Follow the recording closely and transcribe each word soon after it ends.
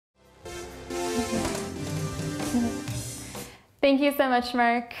Thank you so much,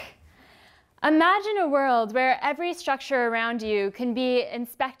 Mark. Imagine a world where every structure around you can be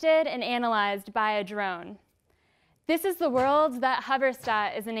inspected and analyzed by a drone. This is the world that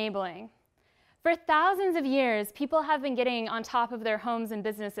HoverStat is enabling. For thousands of years, people have been getting on top of their homes and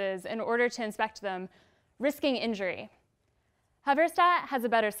businesses in order to inspect them, risking injury. HoverStat has a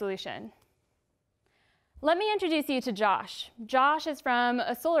better solution. Let me introduce you to Josh. Josh is from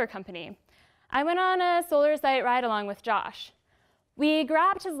a solar company. I went on a solar site ride-along with Josh. We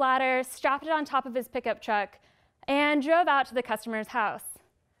grabbed his ladder, strapped it on top of his pickup truck, and drove out to the customer's house.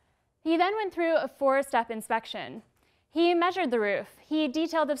 He then went through a 4-step inspection. He measured the roof, he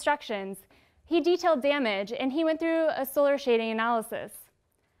detailed obstructions, he detailed damage, and he went through a solar shading analysis.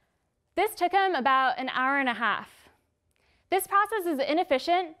 This took him about an hour and a half. This process is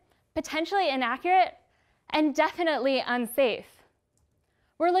inefficient, potentially inaccurate, and definitely unsafe.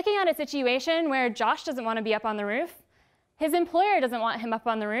 We're looking at a situation where Josh doesn't want to be up on the roof, his employer doesn't want him up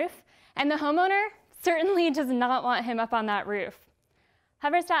on the roof, and the homeowner certainly does not want him up on that roof.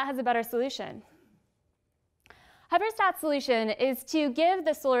 HoverStat has a better solution. HoverStat's solution is to give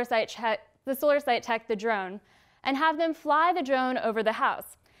the solar site tech the drone and have them fly the drone over the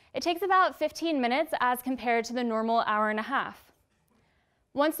house. It takes about 15 minutes as compared to the normal hour and a half.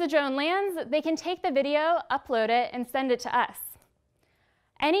 Once the drone lands, they can take the video, upload it, and send it to us.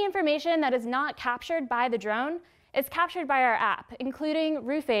 Any information that is not captured by the drone is captured by our app, including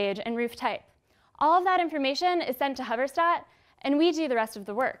roof age and roof type. All of that information is sent to HoverStat, and we do the rest of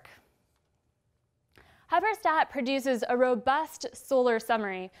the work. HoverStat produces a robust solar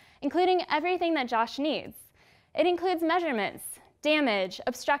summary, including everything that Josh needs. It includes measurements, damage,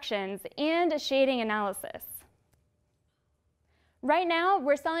 obstructions, and a shading analysis. Right now,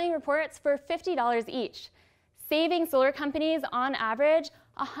 we're selling reports for $50 each, saving solar companies on average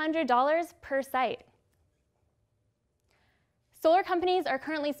 $100 per site. Solar companies are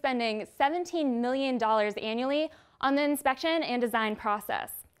currently spending $17 million annually on the inspection and design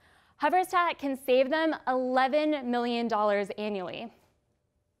process. HoverStat can save them $11 million annually.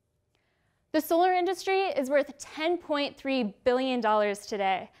 The solar industry is worth $10.3 billion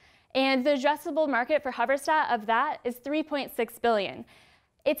today, and the addressable market for HoverStat of that is $3.6 billion.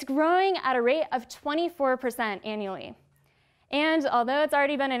 It's growing at a rate of 24% annually. And although it's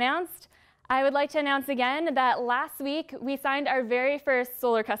already been announced, I would like to announce again that last week we signed our very first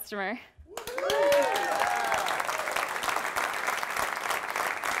solar customer.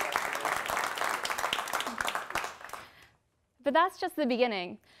 But that's just the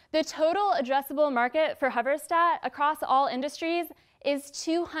beginning. The total addressable market for HoverStat across all industries is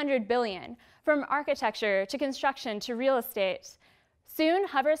 $200 billion, from architecture to construction to real estate. Soon,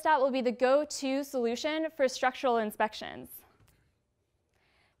 HoverStat will be the go-to solution for structural inspections.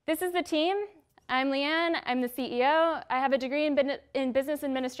 This is the team. I'm Leanne. I'm the CEO. I have a degree in business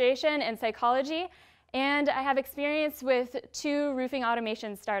administration and psychology, and I have experience with 2 roofing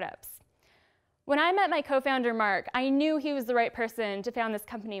automation startups. When I met my co-founder, Mark, I knew he was the right person to found this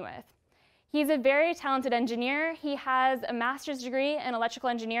company with. He's a very talented engineer. He has a master's degree in electrical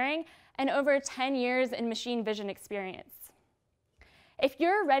engineering and over 10 years in machine vision experience. If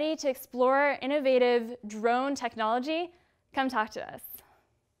you're ready to explore innovative drone technology, come talk to us.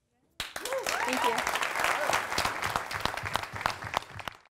 Thank you.